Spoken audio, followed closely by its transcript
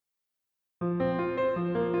This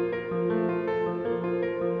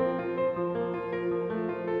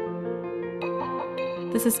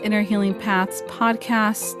is Inner Healing Paths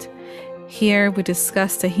podcast. Here we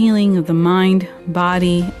discuss the healing of the mind,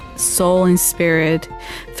 body, soul, and spirit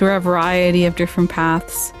through a variety of different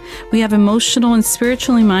paths. We have emotional and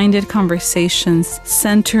spiritually minded conversations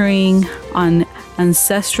centering on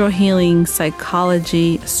ancestral healing,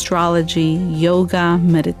 psychology, astrology, yoga,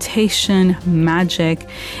 meditation, magic,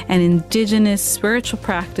 and indigenous spiritual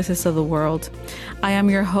practices of the world. I am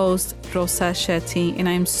your host, Rosales, and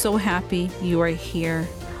I am so happy you are here.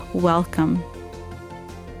 Welcome.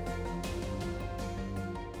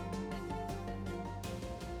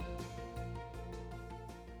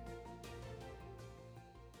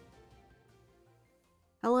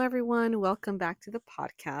 Hello, everyone. Welcome back to the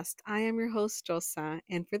podcast. I am your host, Rosa,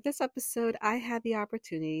 and for this episode, I had the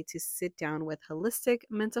opportunity to sit down with holistic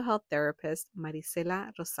mental health therapist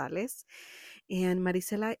Marisela Rosales. And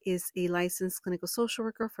Marisela is a licensed clinical social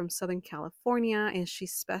worker from Southern California, and she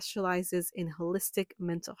specializes in holistic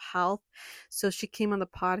mental health. So she came on the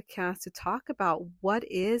podcast to talk about what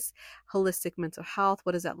is holistic mental health,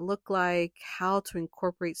 what does that look like, how to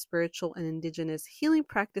incorporate spiritual and indigenous healing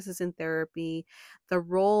practices in therapy, the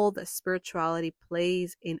role that spirituality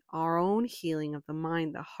plays in our own healing of the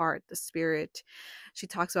mind, the heart, the spirit. She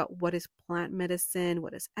talks about what is plant medicine,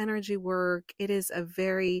 what is energy work. It is a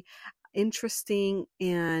very interesting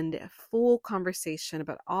and full conversation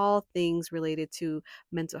about all things related to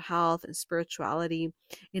mental health and spirituality,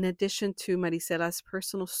 in addition to Marisela's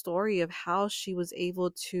personal story of how she was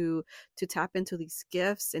able to tap into these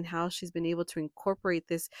gifts and how she's been able to incorporate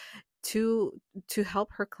this to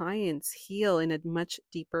help her clients heal in a much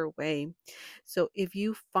deeper way. So if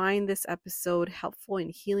you find this episode helpful in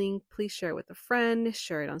healing, please share it with a friend,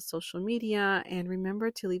 share it on social media, and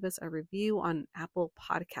remember to leave us a review on Apple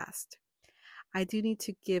Podcast. I do need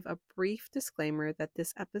to give a brief disclaimer that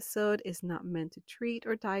this episode is not meant to treat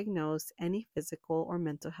or diagnose any physical or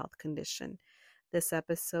mental health condition. This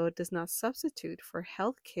episode does not substitute for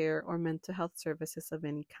health care or mental health services of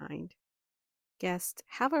any kind. Guests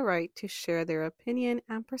have a right to share their opinion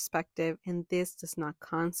and perspective, and this does not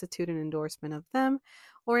constitute an endorsement of them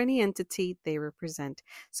or any entity they represent.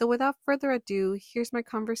 So without further ado, here's my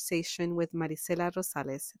conversation with Marisela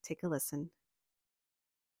Rosales. Take a listen.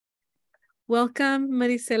 Welcome,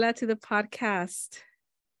 Marisela, to the podcast.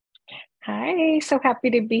 Hi, so happy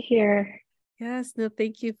to be here. Yes, no,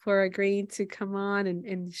 thank you for agreeing to come on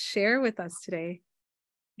and share with us today.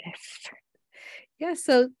 Yes. Yeah,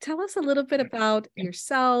 so tell us a little bit about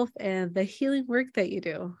yourself and the healing work that you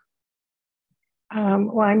do.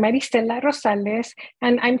 Well, I'm Marisela Rosales,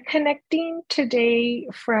 and I'm connecting today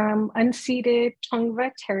from unceded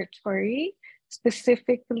Tongva territory,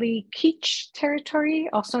 specifically Keech territory,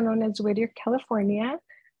 also known as Whittier, California.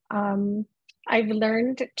 I've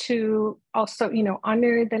learned to also,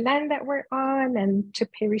 honor the land that we're on and to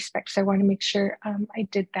pay respect. So I want to make sure I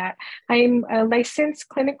did that. I'm a licensed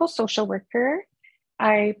clinical social worker.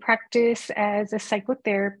 I practice as a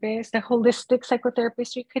psychotherapist, a holistic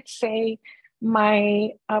psychotherapist, you could say. My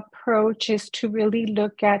approach is to really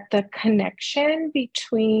look at the connection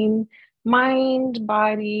between mind,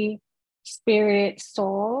 body, spirit,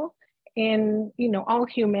 soul in, all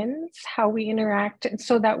humans, how we interact, and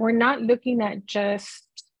so that we're not looking at just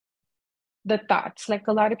the thoughts. Like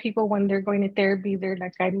a lot of people, when they're going to therapy, they're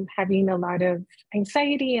like, I'm having a lot of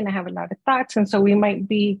anxiety and I have a lot of thoughts. And so we might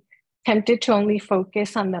be tempted to only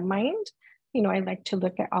focus on the mind. I like to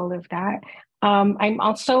look at all of that. I'm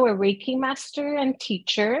also a Reiki master and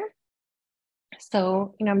teacher.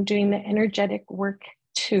 So, I'm doing the energetic work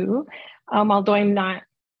too. Although I'm not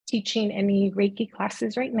teaching any Reiki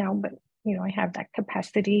classes right now, but I have that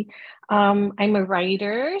capacity. I'm a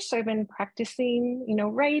writer, so I've been practicing,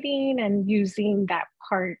 writing and using that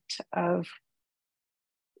part of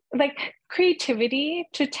like creativity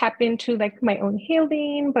to tap into like my own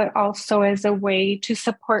healing, but also as a way to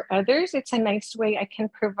support others. It's a nice way I can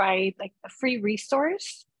provide like a free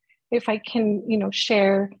resource if I can,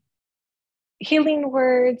 share healing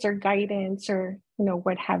words or guidance or,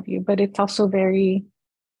 what have you. But it's also very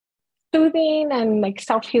soothing and like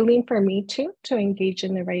self-healing for me too, to engage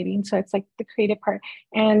in the writing. So it's like the creative part.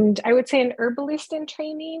 And I would say an herbalist in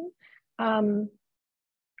training.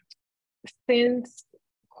 Since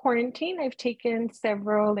quarantine, I've taken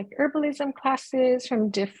several like herbalism classes from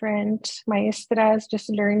different maestras, just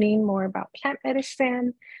learning more about plant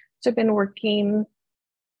medicine. So I've been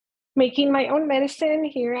making my own medicine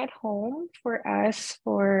here at home for us,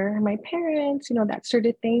 for my parents, that sort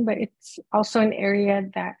of thing. But it's also an area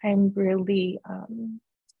that I'm really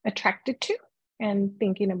attracted to and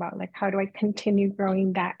thinking about like, how do I continue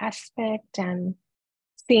growing that aspect and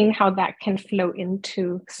seeing how that can flow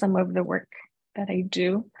into some of the work that I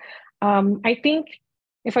do. I think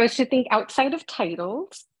if I was to think outside of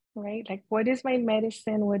titles, right, like what is my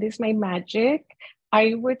medicine? What is my magic?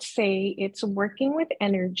 I would say it's working with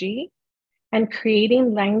energy and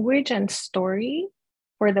creating language and story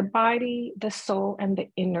for the body, the soul, and the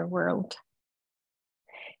inner world.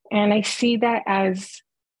 And I see that as,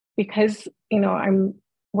 because, I'm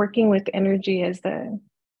working with energy as the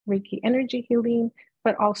Reiki energy healing,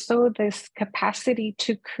 but also this capacity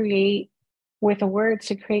to create with words,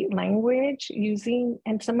 to create language using,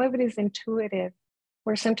 and some of it is intuitive,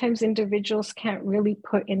 where sometimes individuals can't really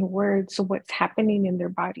put in words what's happening in their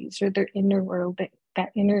bodies or their inner world, that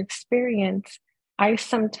inner experience. I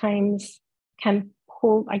sometimes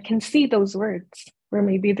I can see those words where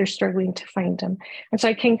maybe they're struggling to find them. And so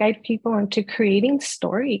I can guide people into creating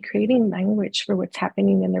story, creating language for what's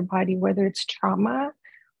happening in their body, whether it's trauma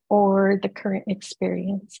or the current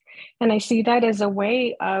experience. And I see that as a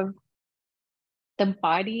way of the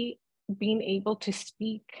body being able to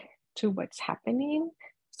speak to what's happening.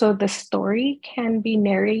 So the story can be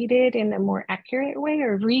narrated in a more accurate way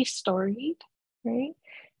or restoried, right?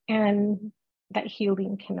 And that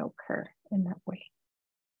healing can occur in that way.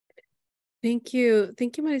 Thank you.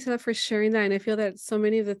 Thank you, Marisela, for sharing that. And I feel that so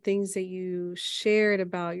many of the things that you shared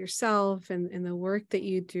about yourself and the work that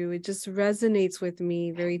you do, it just resonates with me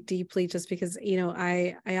very deeply, just because,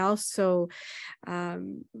 I also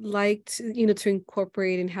liked, to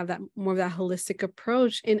incorporate and have that more of that holistic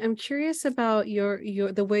approach. And I'm curious about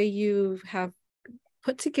the way you have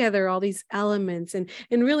put together all these elements and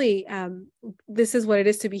really this is what it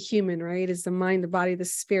is to be human, right? Is the mind, the body, the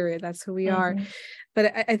spirit. That's who we are.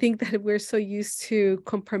 But I think that we're so used to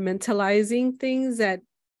compartmentalizing things that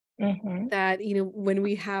when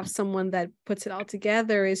we have someone that puts it all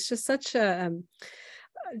together, it's just such a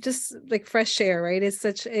just like fresh air, right? It's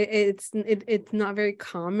not very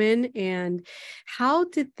common. And how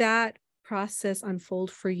did that process unfold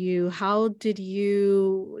for you? How have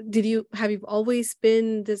you always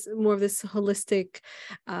been more of this holistic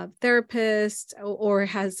therapist, or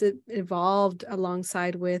has it evolved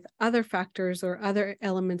alongside with other factors or other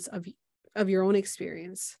elements of your own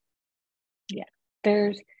experience? Yeah,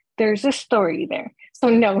 there's a story there. So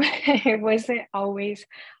no, it wasn't always.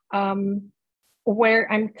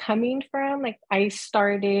 Where I'm coming from, like I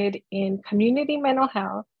started in community mental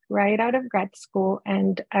health right out of grad school,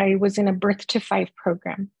 and I was in a birth to 5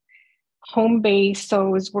 program, home based. So I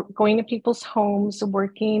was going to people's homes,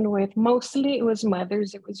 working with, mostly it was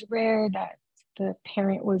mothers. It was rare that the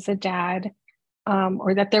parent was a dad,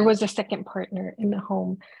 or that there was a second partner in the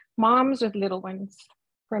home. Moms with little ones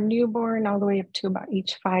from newborn all the way up to about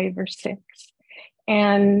age 5 or 6.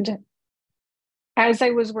 And as I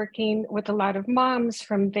was working with a lot of moms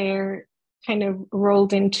from there, kind of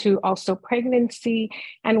rolled into also pregnancy.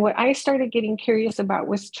 And what I started getting curious about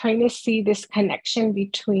was trying to see this connection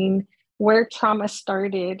between where trauma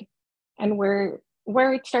started and where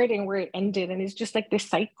it started and where it ended. And it's just like this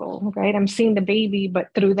cycle, right? I'm seeing the baby, but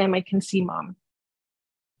through them, I can see mom.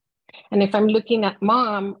 And if I'm looking at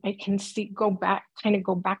mom, I can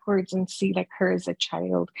go backwards and see like her as a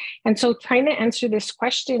child. And so trying to answer this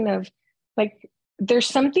question of like, there's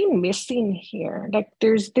something missing here. Like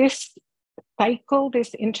there's this cycle,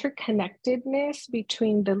 this interconnectedness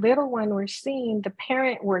between the little one we're seeing, the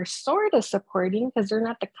parent we're sort of supporting because they're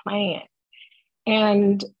not the client,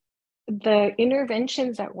 and the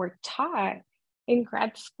interventions that were taught in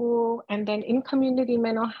grad school and then in community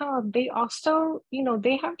mental health. They also,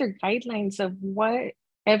 they have their guidelines of what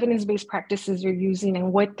evidence-based practices you're using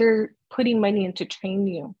and what they're putting money in to train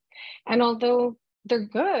you. And although they're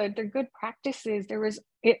good practices,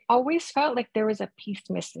 it always felt like there was a piece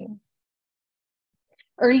missing.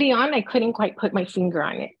 Early on, I couldn't quite put my finger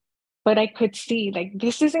on it, but I could see like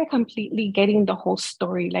this isn't completely getting the whole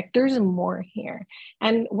story. Like there's more here.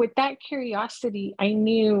 And with that curiosity, I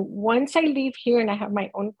knew once I leave here and I have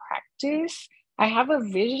my own practice, I have a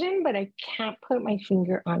vision, but I can't put my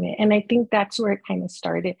finger on it. And I think that's where it kind of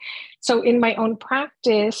started. So in my own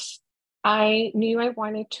practice, I knew I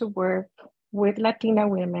wanted to work with Latina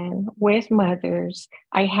women, with mothers.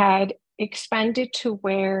 I had expanded to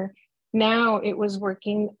where now it was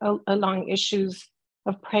working along issues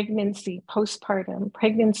of pregnancy, postpartum,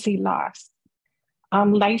 pregnancy loss,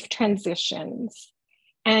 life transitions,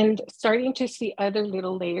 and starting to see other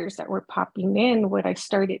little layers that were popping in. What I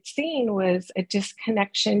started seeing was a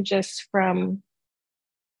disconnection just from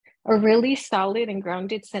a really solid and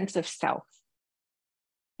grounded sense of self.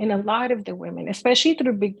 in a lot of the women, especially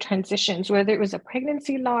through big transitions, whether it was a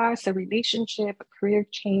pregnancy loss, a relationship, a career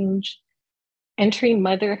change, entering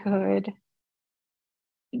motherhood,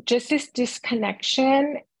 just this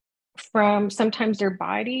disconnection from sometimes their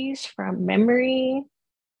bodies, from memory,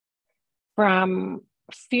 from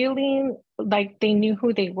feeling like they knew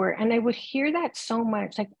who they were. And I would hear that so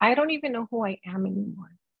much, like, I don't even know who I am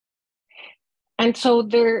anymore. And so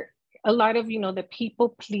there, a lot of, the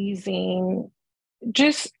people pleasing,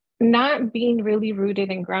 just not being really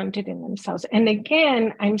rooted and grounded in themselves. And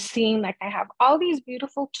again, I'm seeing like I have all these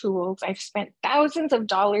beautiful tools. I've spent thousands of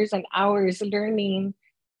dollars and hours learning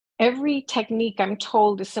every technique I'm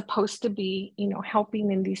told is supposed to be,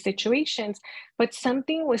 helping in these situations, but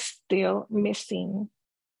something was still missing.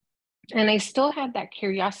 And I still had that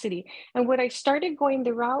curiosity. And what I started going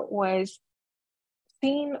the route was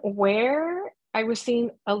seeing where I was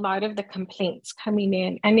seeing a lot of the complaints coming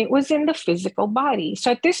in, and it was in the physical body.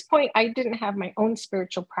 So at this point, I didn't have my own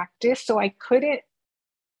spiritual practice, so I couldn't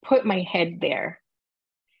put my head there.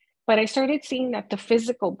 But I started seeing that the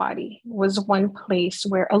physical body was one place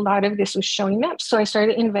where a lot of this was showing up. So I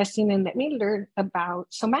started investing in, let me learn about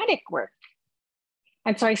somatic work.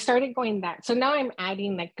 And so I started going that. So now I'm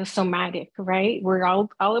adding like the somatic, right? We're all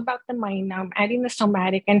about the mind now. I'm adding the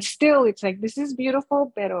somatic, and still it's like, this is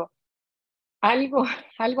beautiful, pero algo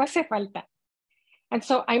hace falta. And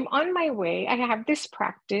so I'm on my way. I have this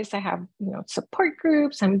practice. I have, support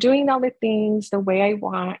groups. I'm doing all the things the way I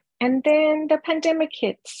want. And then the pandemic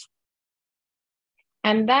hits.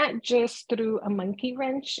 And that just threw a monkey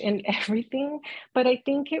wrench in everything. But I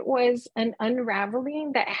think it was an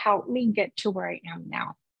unraveling that helped me get to where I am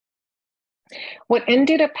now. What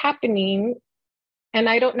ended up happening, and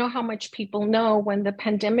I don't know how much people know, when the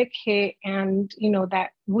pandemic hit and,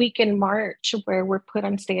 that week in March where we're put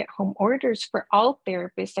on stay-at-home orders for all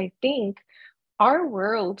therapists, I think our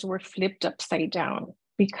worlds were flipped upside down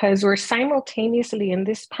because we're simultaneously in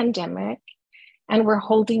this pandemic and we're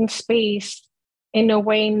holding space in a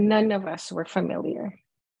way none of us were familiar.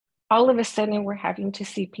 All of a sudden, we're having to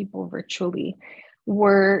see people virtually.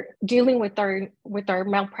 We're dealing with our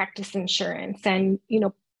malpractice insurance and,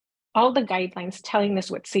 all the guidelines telling us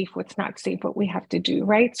what's safe, what's not safe, what we have to do,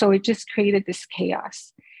 right? So it just created this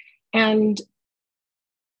chaos. And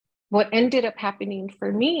what ended up happening for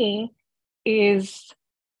me is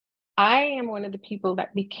I am one of the people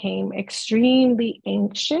that became extremely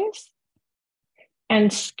anxious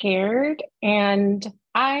and scared. And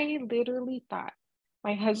I literally thought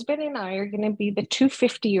my husband and I are going to be the two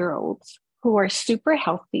 50-year-olds who are super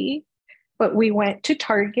healthy, but we went to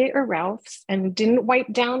Target or Ralph's and didn't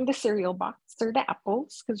wipe down the cereal box or the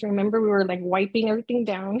apples, because remember, we were like wiping everything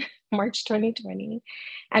down March 2020.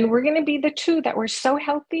 And we're going to be the two that were so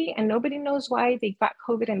healthy and nobody knows why they got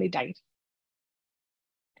COVID and they died.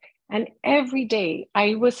 And every day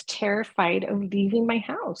I was terrified of leaving my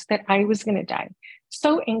house, that I was going to die.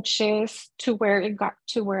 So anxious, to where it got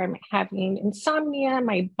to where I'm having insomnia.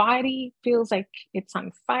 My body feels like it's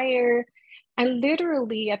on fire. And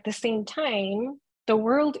literally at the same time, the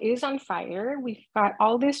world is on fire. We've got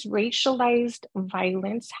all this racialized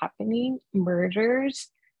violence happening, murders,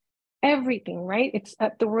 everything, right?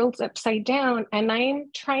 The world's upside down. And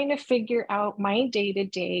I'm trying to figure out my day to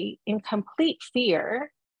day in complete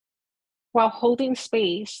fear, while holding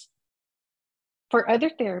space for other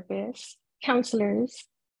therapists, counselors,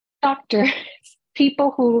 doctors,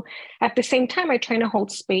 people who at the same time are trying to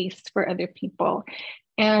hold space for other people.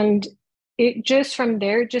 And it just from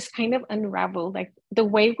there just kind of unraveled. Like, the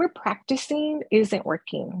way we're practicing isn't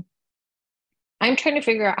working. I'm trying to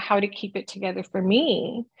figure out how to keep it together for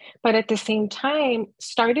me, but at the same time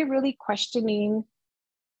started really questioning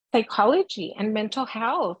psychology and mental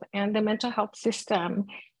health and the mental health system.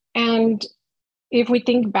 And if we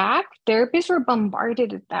think back, therapists were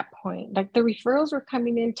bombarded at that point. Like, the referrals were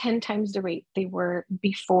coming in 10 times the rate they were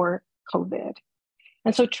before COVID.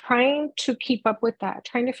 And so trying to keep up with that,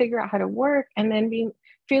 trying to figure out how to work, and then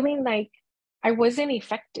feeling like I wasn't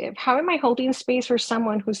effective. How am I holding space for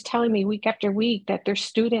someone who's telling me week after week that their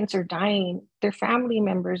students are dying, their family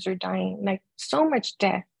members are dying, like so much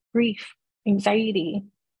death, grief, anxiety.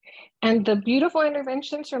 And the beautiful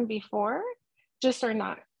interventions from before just they're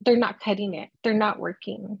not cutting it. They're not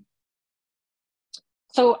working.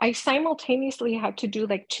 So I simultaneously had to do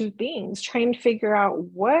like two things, trying to figure out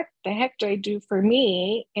what the heck do I do for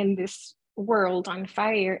me in this world on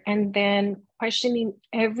fire, and then questioning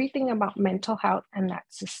everything about mental health and that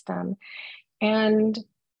system. And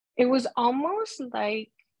it was almost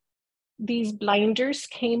like these blinders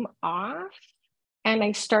came off And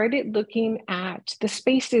I started looking at the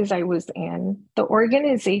spaces I was in, the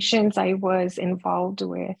organizations I was involved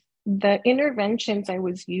with, the interventions I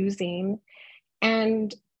was using.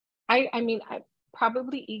 And I mean,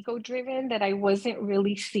 probably ego driven that I wasn't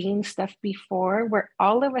really seeing stuff before, where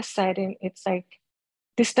all of a sudden it's like,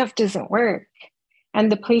 this stuff doesn't work.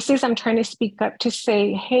 And the places I'm trying to speak up to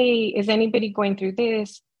say, hey, is anybody going through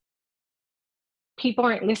this? People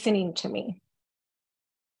aren't listening to me.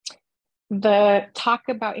 The talk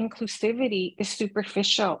about inclusivity is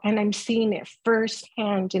superficial, and I'm seeing it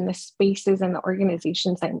firsthand in the spaces and the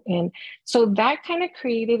organizations I'm in. So that kind of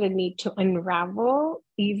created a need to unravel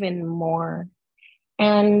even more.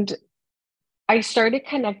 And I started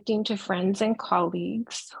connecting to friends and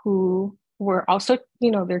colleagues who were also,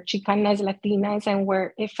 they're Chicanas, Latinas, and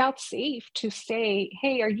where it felt safe to say,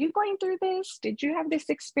 hey, are you going through this? Did you have this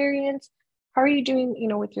experience? How are you doing,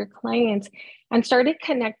 with your clients? And started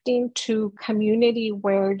connecting to community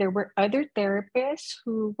where there were other therapists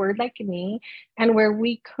who were like me, and where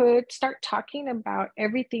we could start talking about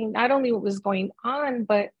everything, not only what was going on,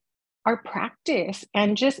 but our practice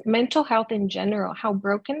and just mental health in general, how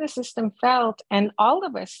broken the system felt, and all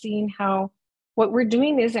of us seeing how what we're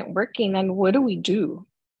doing isn't working and what do we do,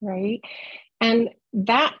 right? And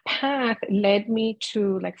that path led me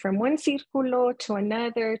to, like, from one círculo to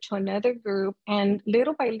another group, and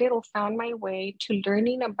little by little found my way to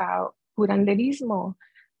learning about curanderismo,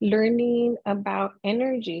 learning about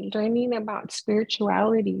energy, learning about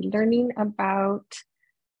spirituality, learning about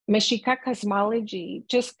Mexica cosmology,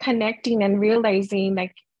 just connecting and realizing,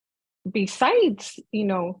 like, besides,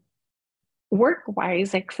 work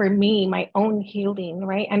wise, like for me, my own healing,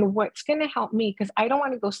 right? And what's going to help me, because I don't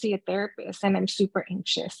want to go see a therapist and I'm super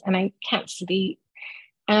anxious and I can't sleep.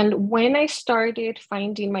 And when I started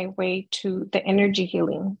finding my way to the energy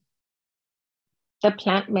healing, the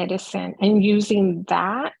plant medicine, and using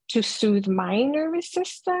that to soothe my nervous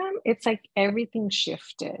system, it's like everything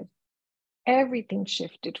shifted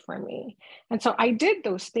for me. And so I did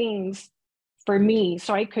those things for me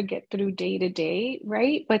so I could get through day to day,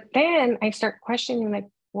 right? But then I start questioning, like,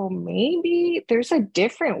 well, maybe there's a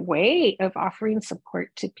different way of offering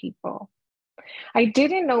support to people. I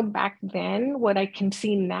didn't know back then what I can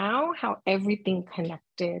see now, how everything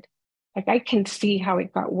connected. Like, I can see how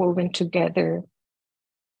it got woven together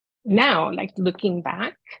now, like looking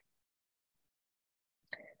back.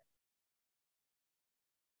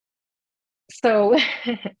 So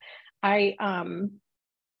I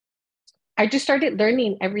I just started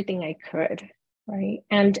learning everything I could, right?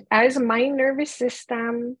 And as my nervous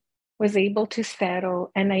system was able to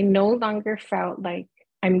settle and I no longer felt like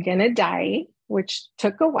I'm gonna die, which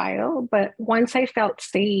took a while, but once I felt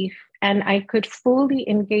safe and I could fully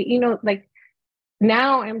engage, like,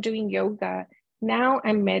 now I'm doing yoga, now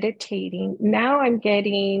I'm meditating, now I'm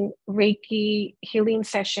getting Reiki healing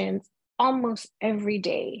sessions almost every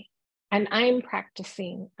day. And I'm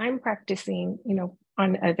practicing,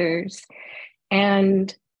 on others.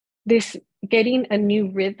 And this getting a new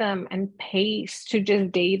rhythm and pace to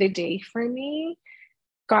just day to day for me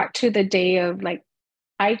got to the day of, like,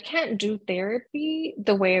 I can't do therapy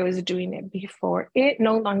the way I was doing it before. It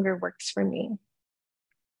no longer works for me.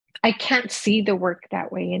 I can't see the work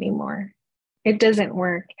that way anymore. It doesn't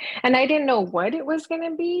work. And I didn't know what it was going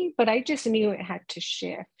to be, but I just knew it had to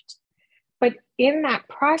shift. But in that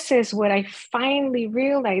process, what I finally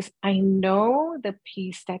realized, I know the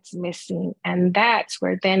piece that's missing. And that's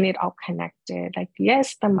where then it all connected. Like,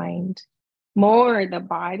 yes, the mind, more the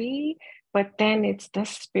body, but then it's the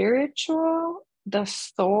spiritual, the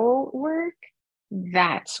soul work.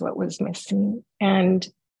 That's what was missing. And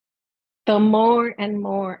the more and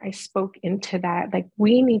more I spoke into that, like,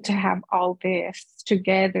 we need to have all this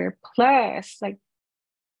together. Plus, like,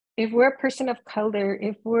 if we're a person of color,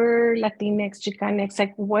 if we're Latinx, Chicanx,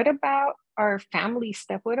 like, what about our family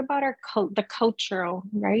stuff? What about the cultural,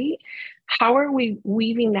 right? How are we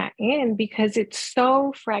weaving that in? Because it's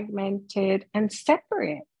so fragmented and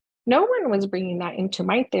separate. No one was bringing that into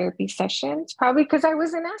my therapy sessions, probably because I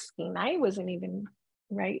wasn't asking. I wasn't even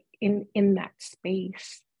right in that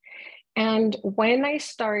space. And when I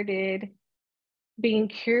started being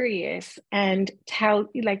curious and tell,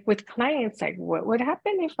 like, with clients, like, what would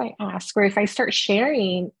happen if I ask, or if I start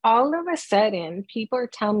sharing, all of a sudden people are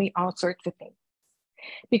telling me all sorts of things.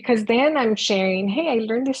 Because then I'm sharing, hey, I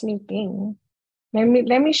learned this new thing. Let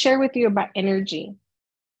me share with you about energy.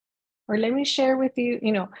 Or let me share with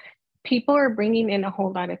you, people are bringing in a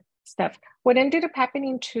whole lot of stuff. What ended up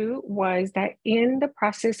happening too was that in the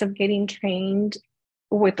process of getting trained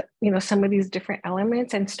with, some of these different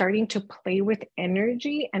elements and starting to play with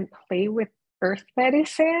energy and play with earth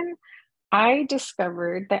medicine, I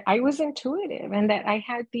discovered that I was intuitive and that I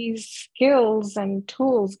had these skills and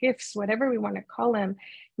tools, gifts, whatever we want to call them,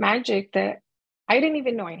 magic that I didn't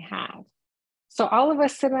even know I had. So all of a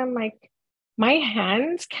sudden, I'm like, my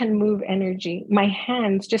hands can move energy. My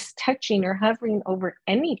hands just touching or hovering over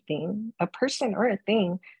anything, a person or a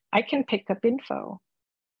thing, I can pick up info.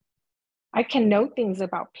 I can know things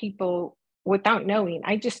about people without knowing.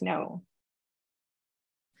 I just know.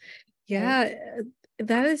 Right. Yeah,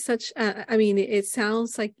 that is such, I mean, it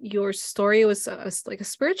sounds like your story was like a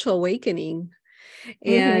spiritual awakening.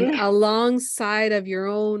 And Mm-hmm. alongside of your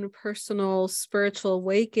own personal spiritual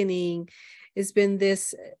awakening has been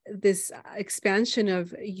this expansion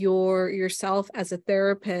of yourself as a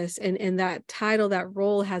therapist, and that title, that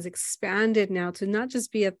role has expanded now to not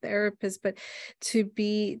just be a therapist, but to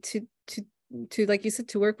be to like you said,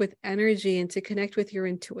 to work with energy and to connect with your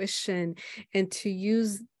intuition, and to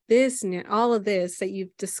use this and all of this that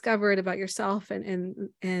you've discovered about yourself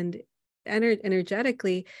and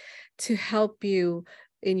energetically to help you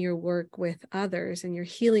in your work with others and your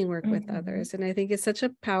healing work with Mm-hmm. others. And I think it's such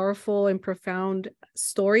a powerful and profound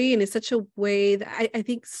story. And it's such a way that I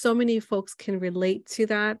think so many folks can relate to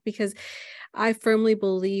that, because I firmly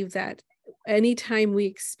believe that anytime we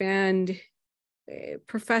expand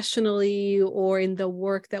professionally or in the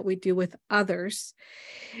work that we do with others,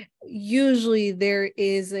 usually there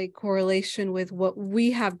is a correlation with what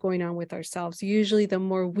we have going on with ourselves. Usually the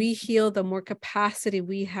more we heal, the more capacity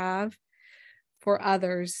we have for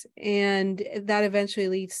others, and that eventually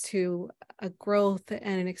leads to a growth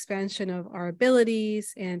and an expansion of our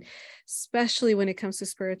abilities. And especially when it comes to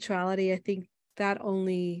spirituality, I think that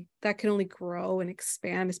can only grow and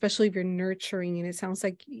expand, especially if you're nurturing. And it sounds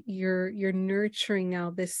like you're nurturing now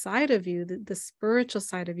this side of you, the spiritual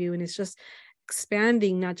side of you, and it's just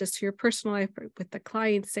expanding not just to your personal life, but with the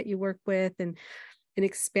clients that you work with, and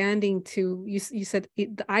expanding to you said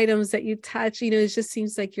the items that you touch. It just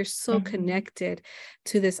seems like you're so Mm-hmm. connected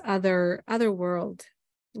to this other world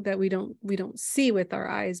that we don't see with our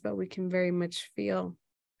eyes, but we can very much feel.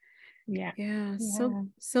 Yeah. Yeah, Yeah.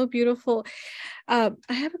 so beautiful. I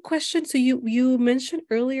have a question. So you mentioned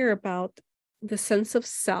earlier about the sense of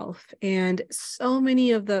self, and so many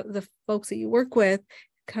of the folks that you work with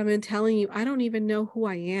come in telling you, I don't even know who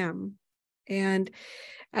I am. And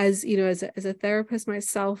as you know, as a therapist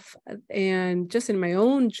myself, and just in my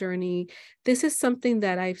own journey, this is something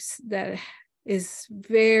that is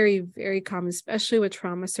very, very common, especially with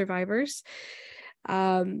trauma survivors.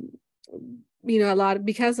 um a lot,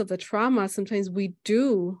 because of the trauma, sometimes we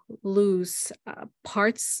do lose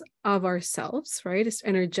parts of ourselves, right? It's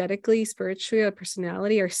energetically, spiritually, our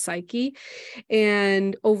personality, our psyche.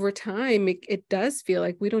 And over time, it does feel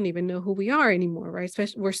like we don't even know who we are anymore, right?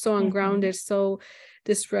 Especially we're so Mm-hmm. ungrounded, so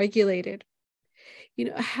dysregulated.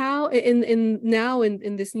 How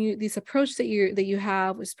in this approach that you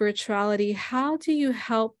have with spirituality, how do you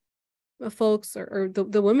help folks, or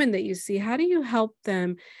the women that you see, how do you help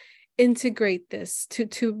them integrate this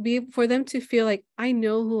to be, for them to feel like, I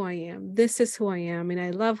know who I am, this is who I am, and I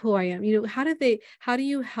love who I am? How do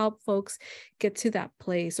you help folks get to that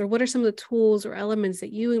place? Or what are some of the tools or elements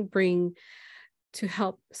that you bring to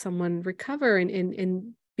help someone recover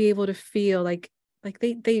and be able to feel like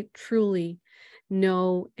they truly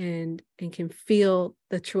know and can feel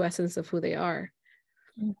the true essence of who they are?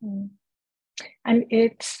 Mm-hmm. And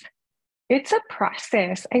it's a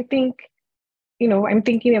process. I think, I'm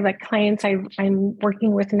thinking of like clients I'm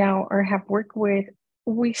working with now or have worked with.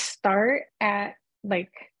 We start at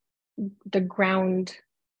like the ground,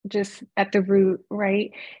 just at the root,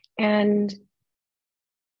 right? And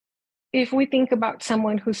if we think about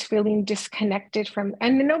someone who's feeling disconnected from,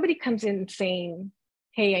 and nobody comes in saying,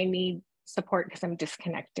 hey, I need support because I'm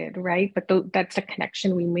disconnected, right? But that's a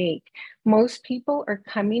connection we make. Most people are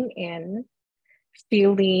coming in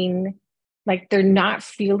feeling like they're not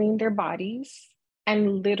feeling their bodies.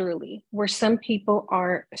 And literally, where some people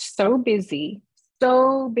are so busy,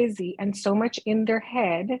 and so much in their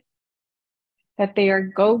head that they are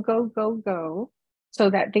go, go, go, go,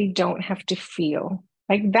 so that they don't have to feel.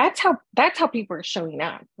 Like that's how people are showing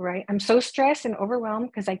up, right? I'm so stressed and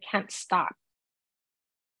overwhelmed because I can't stop.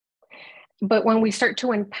 But when we start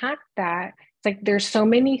to unpack that, it's like there's so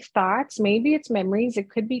many thoughts. Maybe it's memories,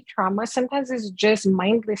 it could be trauma. Sometimes it's just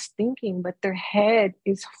mindless thinking, but their head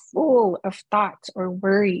is full of thoughts or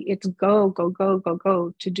worry. It's go, go, go, go,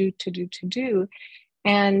 go, to do, to do, to do.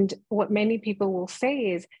 And what many people will say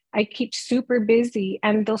is, I keep super busy,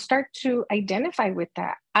 and they'll start to identify with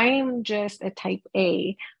that. I'm just a type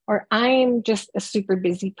A, or I'm just a super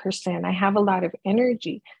busy person. I have a lot of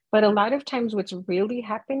energy. But a lot of times, what's really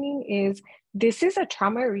happening is this is a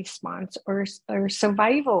trauma response or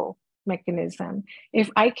survival mechanism. If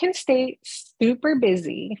I can stay super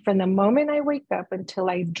busy from the moment I wake up until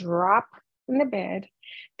I drop in the bed,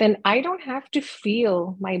 then I don't have to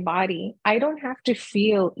feel my body. I don't have to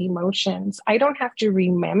feel emotions. I don't have to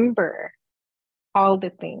remember all the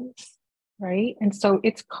things, right? And so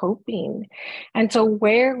it's coping. And so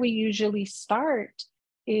where we usually start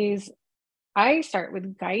is I start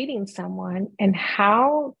with guiding someone and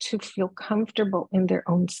how to feel comfortable in their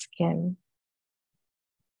own skin.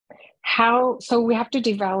 So we have to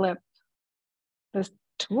develop the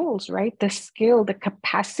tools, right? The skill, the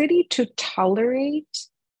capacity to tolerate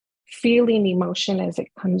feeling emotion as it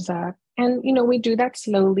comes up. And, we do that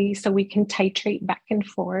slowly so we can titrate back and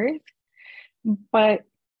forth. But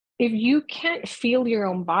if you can't feel your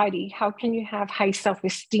own body, how can you have high self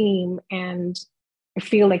esteem and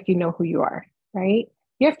feel like you know who you are, right?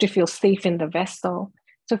 You have to feel safe in the vessel.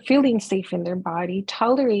 So, feeling safe in their body,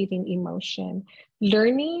 tolerating emotion,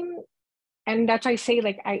 learning. And that's why I say,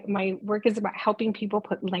 like, my work is about helping people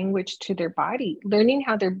put language to their body, learning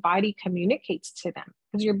how their body communicates to them,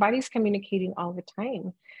 because your body's communicating all the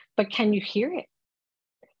time. But can you hear it?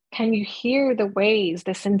 Can you hear the ways,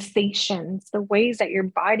 the sensations, the ways that your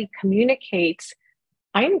body communicates?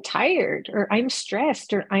 I'm tired, or I'm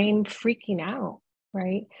stressed, or I'm freaking out,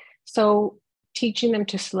 right? So, teaching them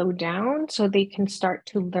to slow down so they can start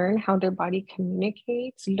to learn how their body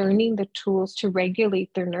communicates, learning the tools to regulate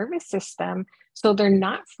their nervous system so they're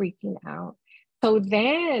not freaking out. So,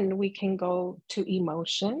 then we can go to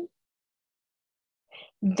emotion.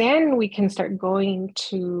 Then we can start going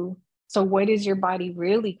to, so what is your body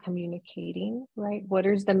really communicating, right? What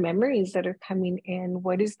is the memories that are coming in?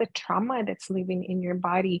 What is the trauma that's living in your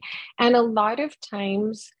body? And a lot of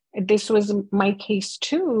times, this was my case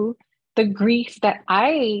too, the grief that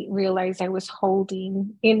I realized I was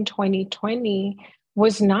holding in 2020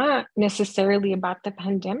 was not necessarily about the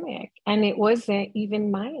pandemic. And it wasn't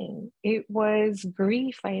even mine. It was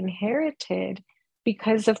grief I inherited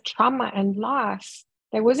because of trauma and loss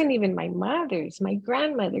that wasn't even my mother's, my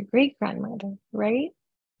grandmother, great grandmother, right?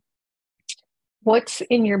 What's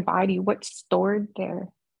in your body? What's stored there?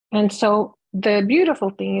 And so the beautiful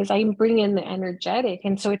thing is I bring in the energetic.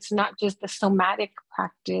 And so it's not just the somatic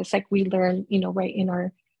practice like we learn, right in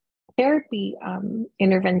our therapy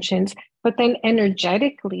interventions, but then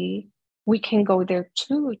energetically, we can go there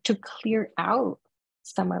too to clear out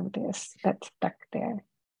some of this that's stuck there.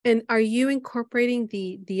 And are you incorporating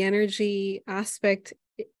the energy aspect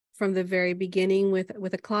from the very beginning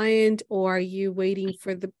with a client, or are you waiting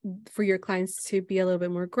for your clients to be a little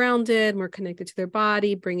bit more grounded, more connected to their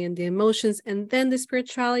body, bring in the emotions and then the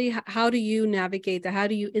spirituality? How do you navigate that? How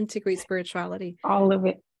do you integrate spirituality? All of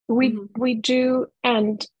it. We Mm-hmm. we do,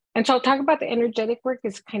 and so I'll talk about the energetic work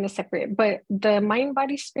is kind of separate, but the mind,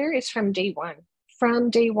 body, spirit is from day one.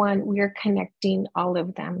 From day one, we are connecting all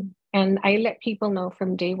of them. And I let people know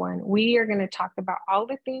from day one, we are going to talk about all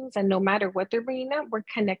the things, and no matter what they're bringing up, we're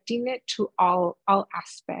connecting it to all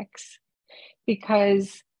aspects.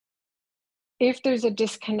 Because if there's a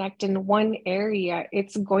disconnect in one area,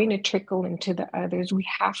 it's going to trickle into the others.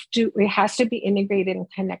 It has to be integrated and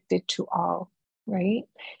connected to all, right?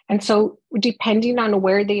 And so, depending on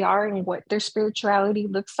where they are and what their spirituality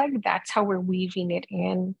looks like, that's how we're weaving it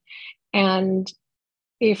in. And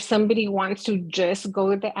if somebody wants to just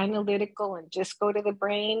go to the analytical and just go to the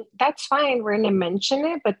brain, that's fine. We're going to mention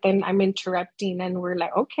it, but then I'm interrupting and we're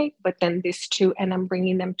like, okay, but then this too. And I'm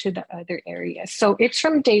bringing them to the other areas. So it's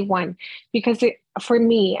from day one, because for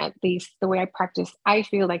me, at least the way I practice, I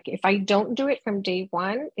feel like if I don't do it from day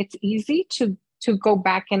one, it's easy to go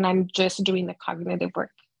back and I'm just doing the cognitive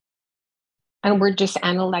work. And we're just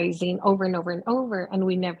analyzing over and over and over, and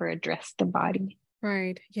we never address the body.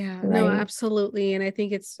 Right. Yeah. No, Right. absolutely. And I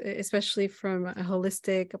think it's, especially from a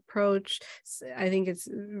holistic approach, I think it's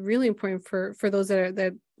really important for those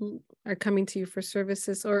that are coming to you for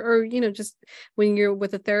services, or just when you're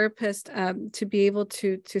with a therapist, to be able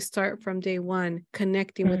to start from day one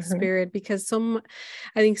connecting with Mm-hmm. spirit, because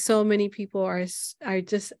I think so many people are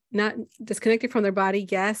just not disconnected from their body,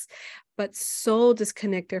 yes, but so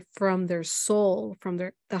disconnected from their soul, from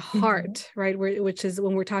the Mm-hmm. heart, right? Which is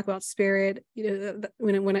when we're talking about spirit,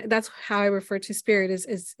 that's how I refer to spirit,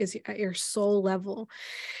 is at your soul level.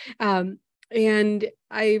 And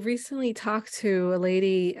I recently talked to a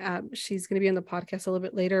lady, she's going to be on the podcast a little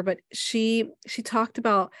bit later, but she talked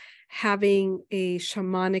about having a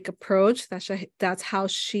shamanic approach. That's how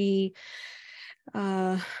she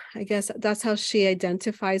I guess that's how she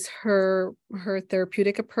identifies her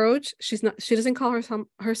therapeutic approach. She doesn't call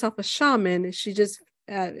herself a shaman. She just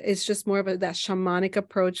it's just more of that shamanic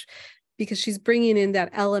approach, because she's bringing in that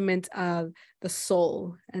element of the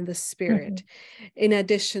soul and the spirit, in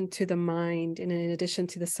addition to the mind and in addition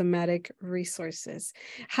to the somatic resources.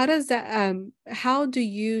 How does that, how do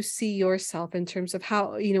you see yourself in terms of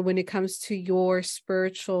how, when it comes to your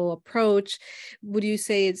spiritual approach? Would you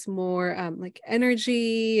say it's more like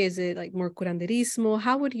energy? Is it like more curanderismo?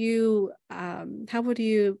 How would you,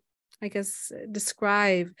 I guess,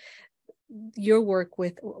 describe your work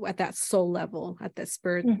with at that soul level, at that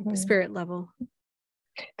spirit level?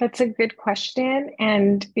 That's a good question.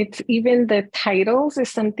 And it's even the titles is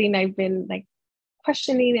something I've been like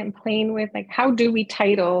questioning and playing with. Like, how do we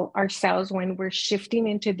title ourselves when we're shifting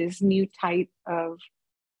into this new type of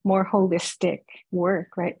more holistic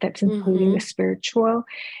work, right? That's including the spiritual.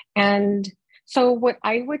 And so, what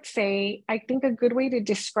I would say, I think a good way to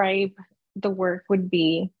describe the work would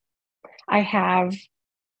be I have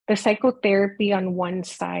the psychotherapy on one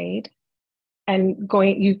side, and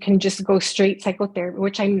you can just go straight psychotherapy,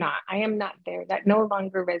 which I am not there. That no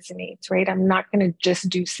longer resonates, right? I'm not going to just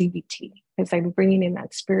do CBT because I'm bringing in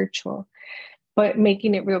that spiritual, but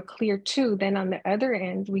making it real clear too. Then on the other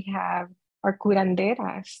end, we have our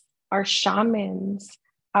curanderas, our shamans,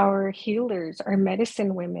 our healers, our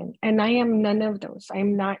medicine women. And I am none of those.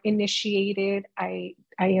 I'm not initiated. I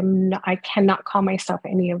cannot call myself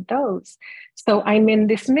any of those. So I'm in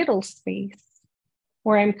this middle space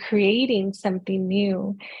where I'm creating something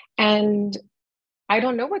new. And I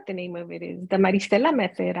don't know what the name of it is. The Marisela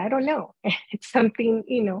method. I don't know. It's something,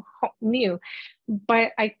 new.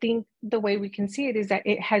 But I think the way we can see it is that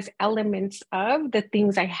it has elements of the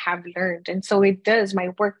things I have learned. And so my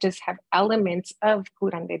work does have elements of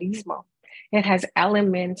curanderismo. It has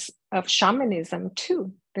elements of shamanism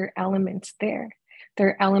too. There are elements there. There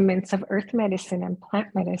are elements of earth medicine and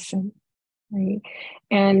plant medicine, right?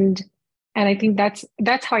 And I think that's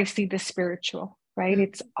how I see the spiritual, right?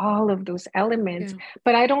 It's all of those elements,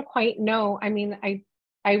 but I don't quite know. I mean,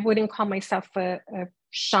 I wouldn't call myself a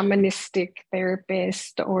shamanistic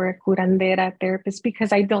therapist or a curandera therapist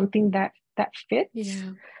because I don't think that fits.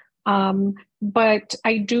 Yeah. But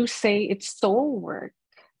I do say it's soul work.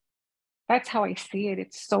 That's how I see it.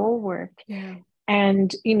 It's soul work. Yeah.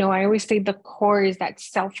 And, I always say the core is that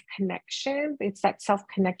self-connection. It's that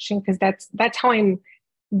self-connection because that's how I'm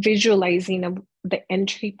visualizing the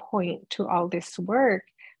entry point to all this work,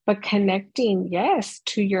 but connecting, yes,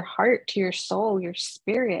 to your heart, to your soul, your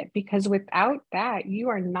spirit, because without that, you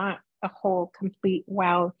are not a whole, complete,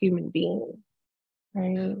 wow human being,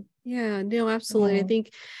 right? Yeah, no, absolutely. Yeah. I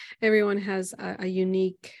think everyone has a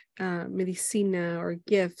unique medicina or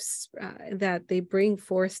gifts that they bring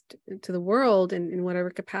forth to the world, and in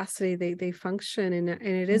whatever capacity they function. And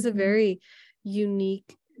it is a very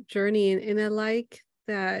unique journey. And I like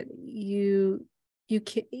that you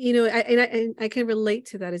can, I can relate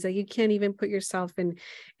to that, is that you can't even put yourself in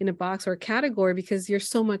a box or a category, because you're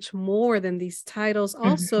so much more than these titles.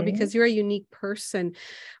 Also, because you're a unique person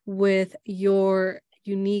with your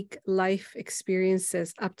unique life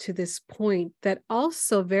experiences up to this point that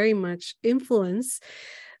also very much influence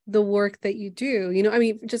the work that you do. I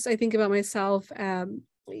mean, just I think about myself, 10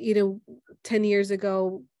 years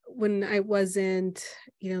ago, when I wasn't,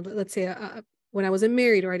 let's say when I wasn't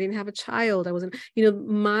married, or I didn't have a child, I wasn't,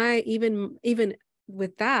 my even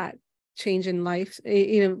with that change in life,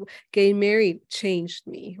 getting married changed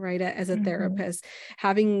me, right? As a therapist,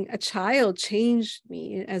 having a child changed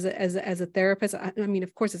me as a therapist. I mean,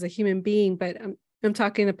 of course, as a human being, but I'm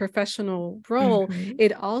talking a professional role.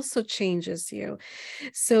 It also changes you.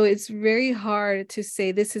 So it's very hard to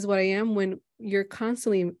say this is what I am when you're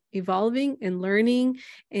constantly evolving and learning,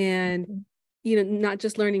 and not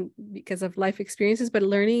just learning because of life experiences, but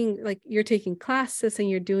learning, like you're taking classes and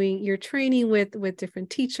you're training with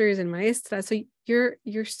different teachers and maestras. So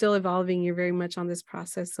you're still evolving. You're very much on this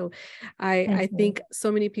process. So I think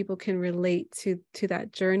so many people can relate to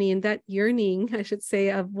that journey and that yearning, I should say,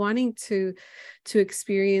 of wanting to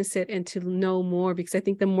experience it and to know more, because I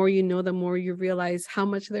think the more you know, the more you realize how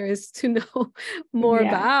much there is to know more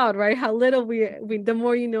about, right? How little we the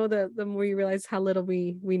more you know, the more you realize how little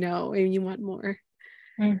we know, and you want more.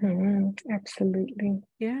 Absolutely.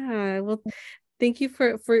 Yeah. Well, thank you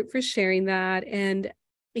for sharing that. And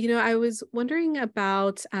I was wondering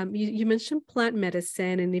about you mentioned plant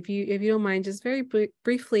medicine, and if you don't mind, just very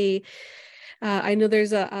briefly, I know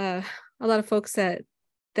there's a lot of folks that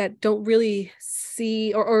don't really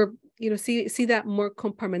see, or see that more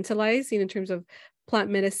compartmentalized, in terms of plant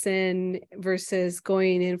medicine versus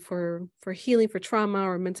going in for healing, for trauma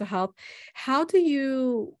or mental health. How do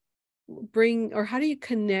you how do you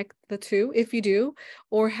connect the two, if you do,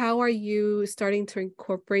 or how are you starting to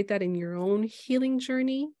incorporate that in your own healing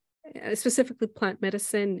journey, specifically plant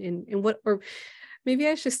medicine, and what, or maybe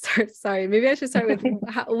I should start, sorry, maybe I should start with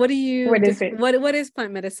what do you, What is it? what is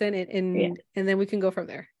plant medicine, Yeah. and then we can go from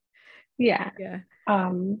there. Yeah.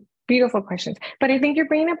 Yeah. Beautiful questions. But I think you're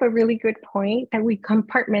bringing up a really good point that we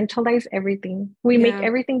compartmentalize everything. We make Yeah.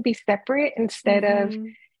 everything be separate instead of Mm-hmm.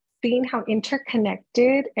 seeing how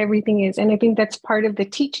interconnected everything is. And I think that's part of the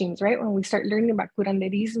teachings, right? When we start learning about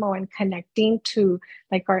curanderismo and connecting to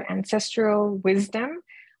like our ancestral wisdom,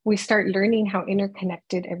 we start learning how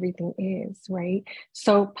interconnected everything is, right?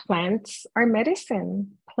 So plants are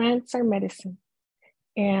medicine. Plants are medicine.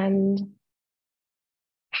 And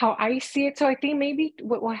how I see it. So I think maybe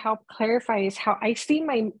what will help clarify is how I see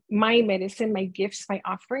my medicine, my gifts, my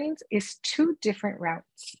offerings is two different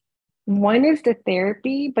routes. One is the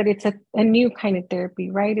therapy, but it's a new kind of therapy,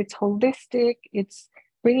 right? It's holistic, it's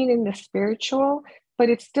bringing in the spiritual, but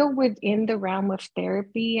it's still within the realm of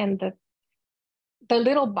therapy and the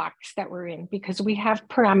little box that we're in, because we have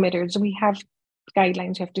parameters, we have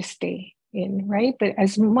guidelines you have to stay in, right? But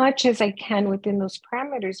as much as I can within those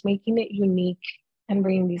parameters, making it unique and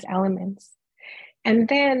bringing these elements. And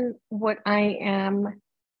then what I am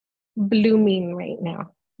blooming right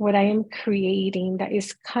now, what I am creating that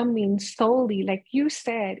is coming solely, like you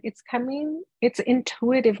said, it's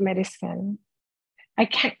intuitive medicine. I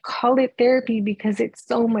can't call it therapy because it's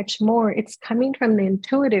so much more. It's coming from the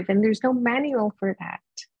intuitive, and there's no manual for that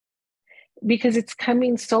because it's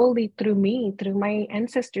coming solely through me, through my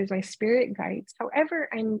ancestors, my spirit guides. However,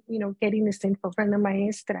 I'm, getting this info from the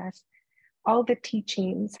maestras, all the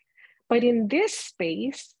teachings. But in this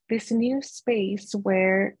space, this new space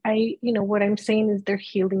where what I'm saying is they're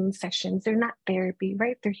healing sessions. They're not therapy,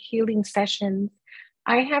 right? They're healing sessions.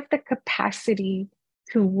 I have the capacity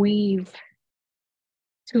to weave,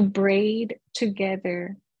 to braid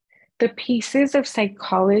together the pieces of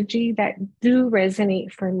psychology that do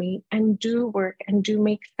resonate for me and do work and do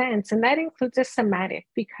make sense. And that includes a somatic,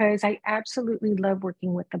 because I absolutely love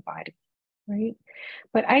working with the body, right?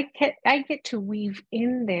 But I get to weave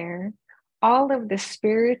in there all of the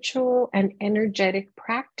spiritual and energetic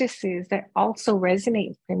practices that also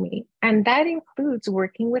resonate for me. And that includes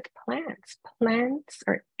working with plants. Plants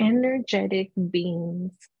are energetic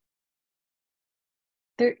beings.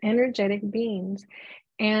 They're energetic beings.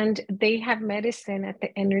 And they have medicine at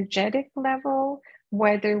the energetic level,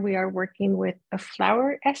 whether we are working with a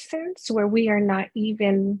flower essence where we are not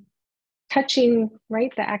even touching,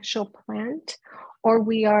 right, the actual plant, or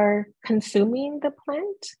we are consuming the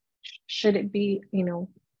plant, should it be, un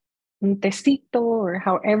tecito or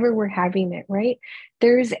however we're having it, right?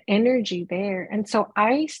 There is energy there. And so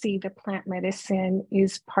I see the plant medicine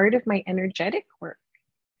is part of my energetic work.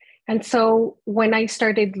 And so when I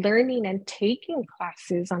started learning and taking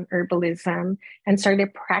classes on herbalism and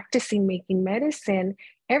started practicing making medicine,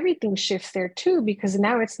 everything shifts there too, because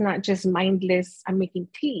now it's not just mindless, I'm making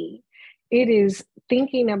tea. It is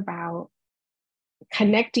thinking about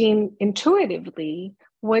connecting intuitively,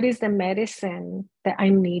 what is the medicine that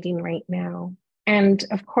I'm needing right now? And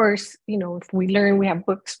of course, if we learn, we have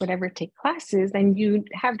books, whatever, take classes, then you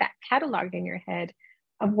have that catalog in your head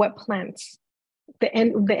of what plants, the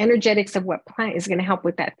energetics of what plant is going to help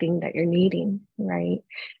with that thing that you're needing, right?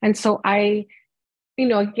 And so I,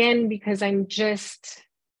 again, because I'm just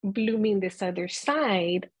blooming this other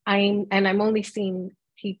side, I'm only seeing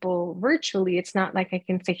people virtually. It's not like I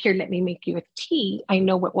can say, here, let me make you a tea. I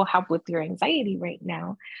know what will help with your anxiety right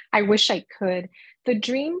now. I wish I could. The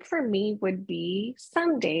dream for me would be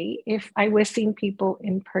someday, if I was seeing people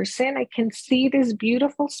in person, I can see this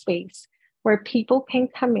beautiful space where people can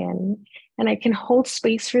come in and I can hold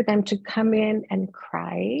space for them to come in and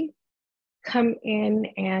cry, come in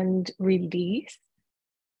and release,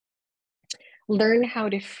 learn how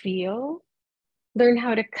to feel, learn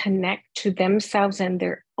how to connect to themselves and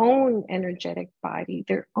their own energetic body,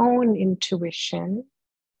 their own intuition.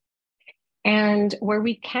 And where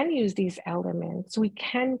we can use these elements, we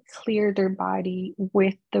can clear their body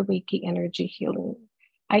with the Reiki energy healing.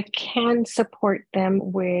 I can support them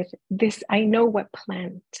with this. I know what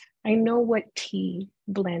plant, I know what tea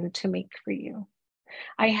blend to make for you.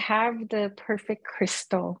 I have the perfect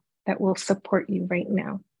crystal that will support you right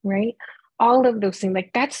now, right? All of those things,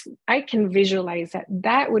 like I can visualize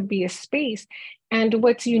that would be a space. And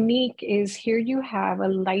what's unique is here you have a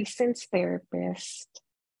licensed therapist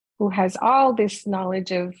who has all this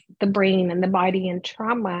knowledge of the brain and the body and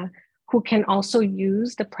trauma, who can also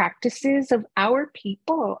use the practices of our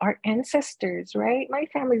people, our ancestors, right? My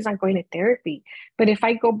family's not going to therapy, but if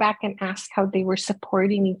I go back and ask how they were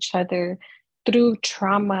supporting each other through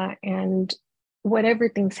trauma and whatever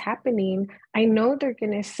things happening, I know they're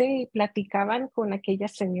going to say, platicaban con aquella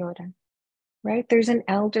señora, right? There's an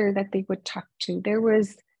elder that they would talk to. There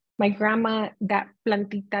was my grandma, that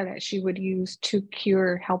plantita that she would use to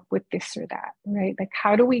cure, help with this or that, right? Like,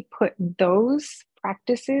 how do we put those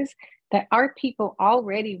practices that our people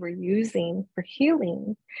already were using for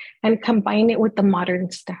healing and combine it with the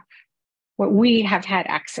modern stuff, what we have had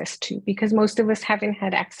access to? Because most of us haven't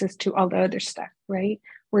had access to all the other stuff, right?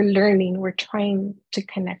 We're learning, we're trying to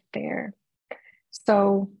connect there.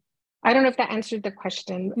 So I don't know if that answered the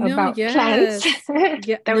question about plants.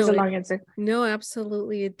 Yeah, that was a long answer. No,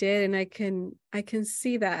 absolutely it did. And I can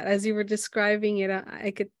see that as you were describing it,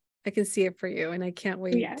 I can see it for you, and I can't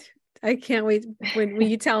wait. Yeah. I can't wait when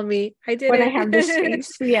you tell me I did when it. I have the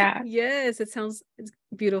space. Yeah. Yes, it's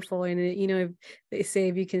beautiful. And if they say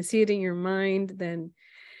if you can see it in your mind, then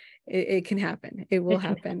it can happen. It will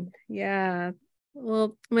happen. Yeah.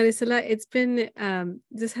 Well, Marisela,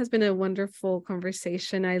 this has been a wonderful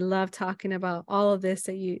conversation. I love talking about all of this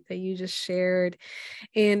that you just shared.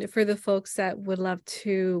 And for the folks that would love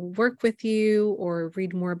to work with you or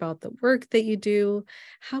read more about the work that you do,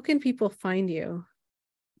 how can people find you?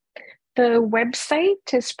 The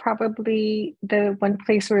website is probably the one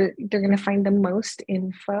place where they're going to find the most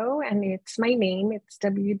info, and it's my name. It's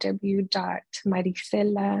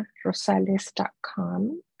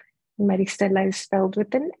www.mariselarosales.com. Marisela is spelled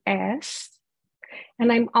with an S.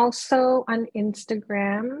 And I'm also on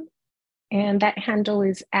Instagram, and that handle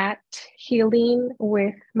is at Healing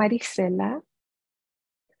with Marisela.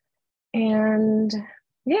 And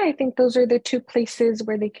yeah, I think those are the two places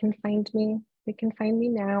where they can find me. They can find me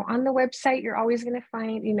now. On the website, you're always going to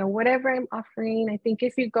find, whatever I'm offering. I think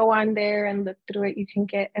if you go on there and look through it, you can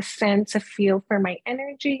get a sense, a feel for my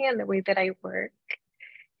energy and the way that I work.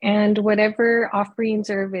 And whatever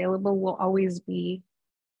offerings are available will always be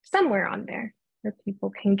somewhere on there where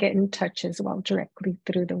people can get in touch as well directly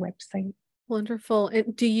through the website. Wonderful.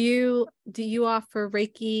 And do you offer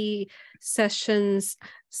Reiki sessions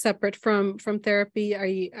separate from therapy? Are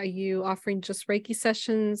you offering just Reiki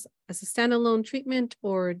sessions as a standalone treatment,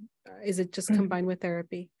 or is it just combined with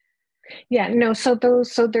therapy? Yeah, no, so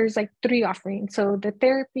there's like 3 offerings. So the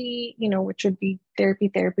therapy, which would be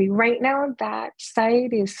therapy. Right now, that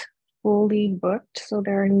site is fully booked. So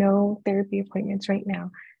there are no therapy appointments right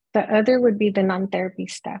now. The other would be the non-therapy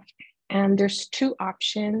stuff. And there's 2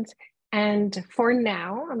 options. And for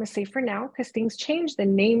now, I'm going to say for now, because things change, the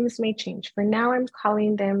names may change. For now, I'm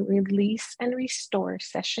calling them release and restore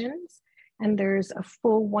sessions. And there's a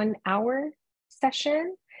full 1-hour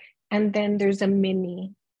session. And then there's a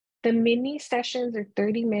mini. The mini sessions are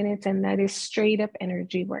 30 minutes, and that is straight up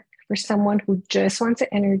energy work. For someone who just wants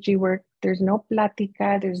energy work, there's no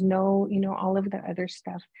plática, there's no, all of the other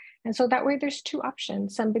stuff. And so that way there's 2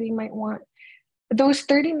 options. Somebody might want those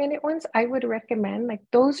 30-minute ones. I would recommend, like,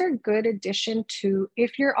 those are good addition to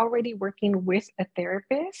if you're already working with a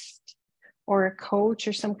therapist or a coach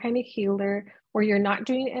or some kind of healer, or you're not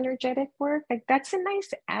doing energetic work. Like, that's a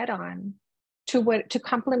nice add-on to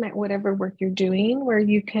complement whatever work you're doing, where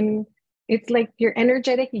you can, it's like your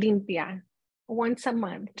energetic limpia once a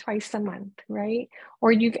month, twice a month, right?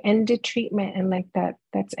 Or you've ended treatment and like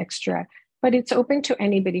that's extra. But it's open to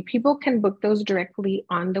anybody. People can book those directly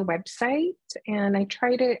on the website. And I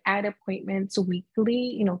try to add appointments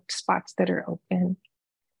weekly, spots that are open.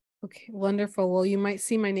 Okay, wonderful. Well, you might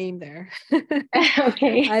see my name there.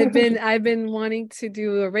 Okay. I've been wanting to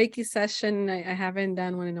do a Reiki session. I haven't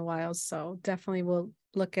done one in a while, so definitely will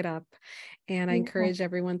look it up. And I encourage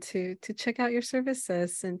everyone to check out your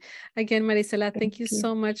services. And again, Marisela, thank you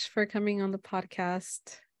so much for coming on the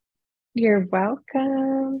podcast. You're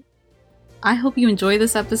welcome. I hope you enjoyed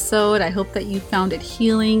this episode. I hope that you found it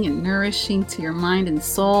healing and nourishing to your mind and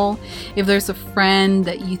soul. If there's a friend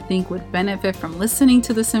that you think would benefit from listening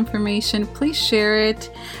to this information, please share it.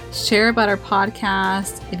 Share about our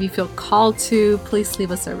podcast. If you feel called to, please leave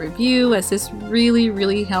us a review, as this really,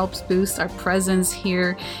 really helps boost our presence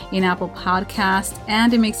here in Apple Podcast,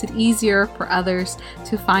 and it makes it easier for others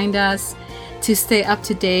to find us. To stay up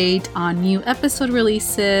to date on new episode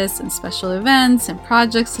releases and special events and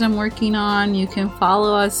projects that I'm working on, you can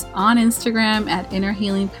follow us on Instagram at Inner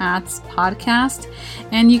Healing Paths Podcast.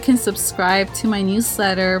 And you can subscribe to my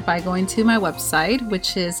newsletter by going to my website,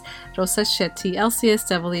 which is LCSW.com.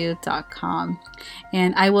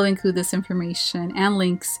 And I will include this information and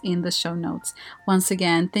links in the show notes. Once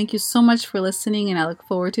again, thank you so much for listening, and I look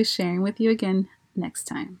forward to sharing with you again next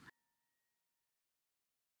time.